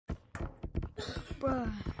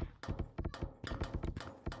Bruh.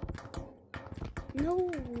 No.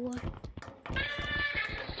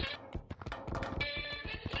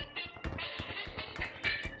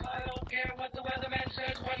 I don't care what the weatherman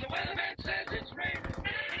says. When the weatherman says it's raining,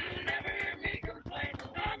 you'll never hear me complain.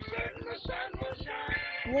 I'm certain the sun will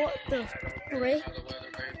shine. What the frick?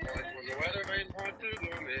 The weatherman points to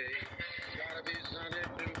gloomy. Gotta be sunny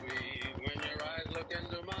to me when your eyes look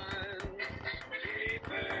into mine.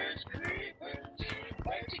 Creepers, creepers,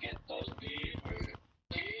 where'd you get those peepers?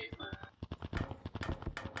 Keepers.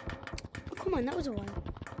 Oh, come on, that was a while.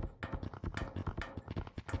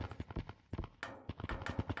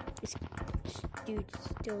 This dude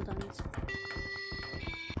still dance.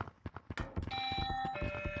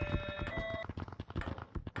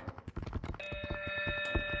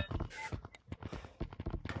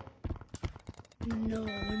 No,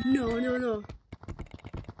 no, no, no.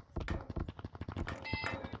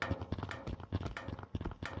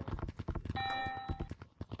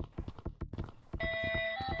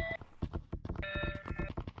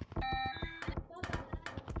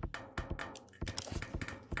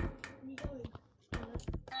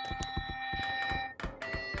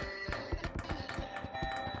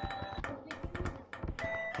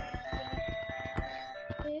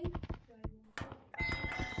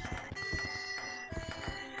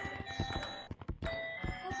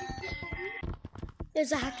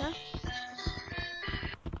 There's a hacker.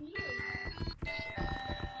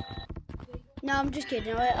 No, I'm just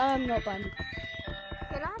kidding. I'm not banned.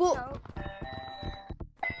 But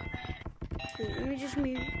wait, let me just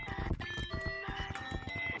move.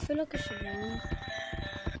 I feel like I should run.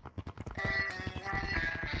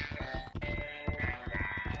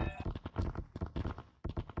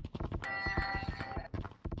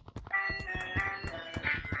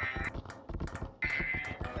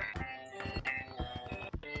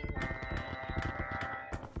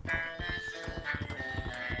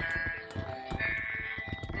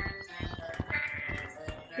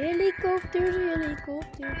 Helicopter,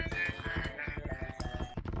 helicopter.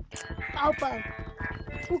 Alpha.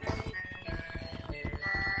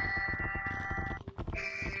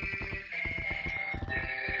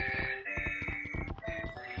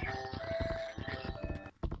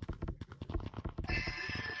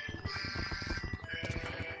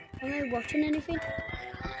 Am I watching anything?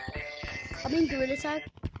 I'm in Gorilla Tag.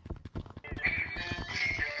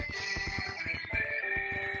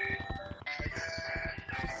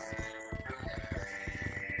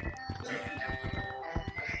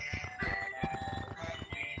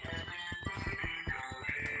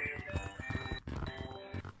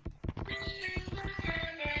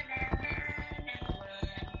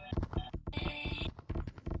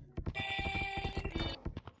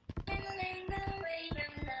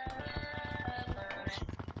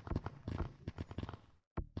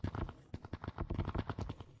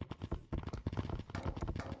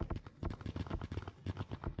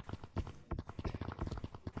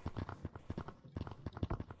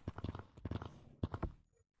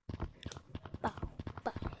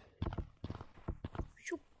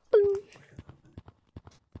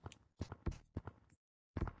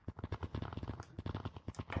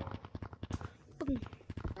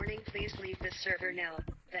 Warning, please leave this server now.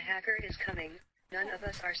 The hacker is coming. None of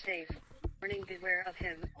us are safe. Warning, beware of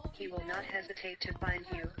him. He will not hesitate to find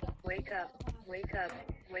you. Wake up, wake up,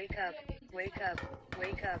 wake up, wake up,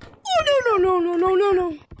 wake up. Oh,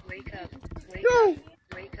 no. Wake up, wake No. up,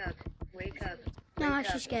 wake up, wake up. No, wake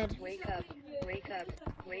she's up, scared. Wake up, wake up,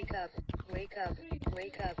 wake up, wake up,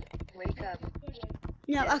 wake up, wake up.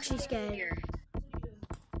 No, I'm Yes, actually scared. Here.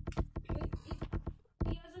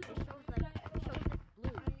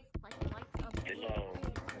 Hello.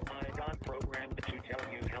 I got programmed to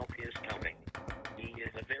tell you help is coming. He is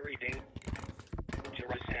a very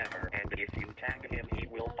dangerous hacker, and if you tag him, he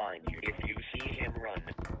will find you. If you see him, run.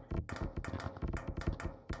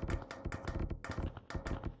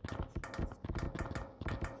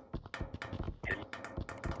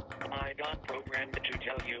 I got programmed to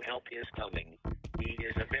tell you help is coming. He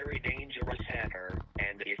is a very dangerous hacker,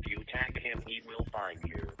 and if you tag him, he will find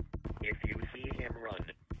you. If you see him, run.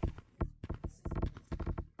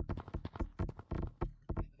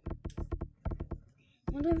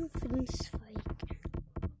 What everything's fake.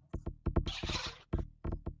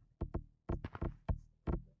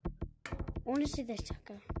 I want to see this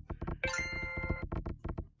hacker.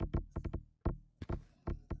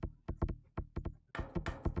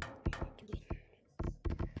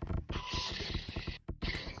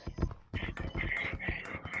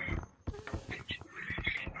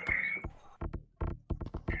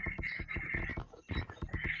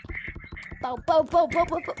 Bow.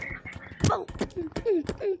 Boom, boom, boom, boom,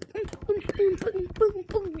 boom, boom, boom, boom,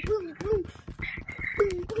 boom, boom, boom.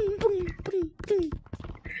 Boom, boom, boom, boom, boom.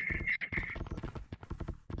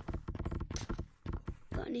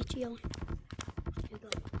 Got an itchy eye. There you go.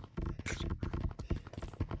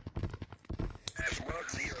 As Mark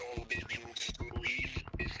Zero been used to leave,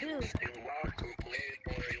 is you still want to play,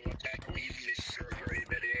 or you attack leave this server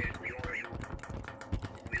immediately, or you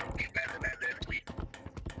will be better than that tweet.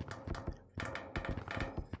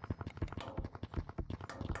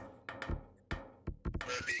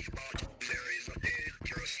 The big bot, there is a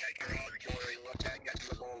dangerous hacker on your attack at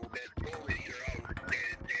the moment, only your own,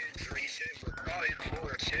 and 3757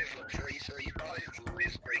 who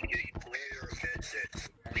is breaking players' headsets.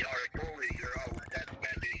 We are calling your own that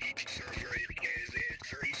each server in case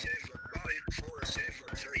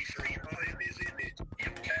 37947335 is in it.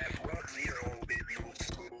 You have 10 minutes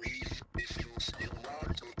to leave. If you still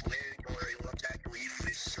want to play, or you attack, leave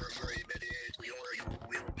this server immediately, or you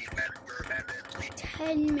will be permanently.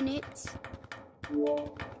 10 minutes.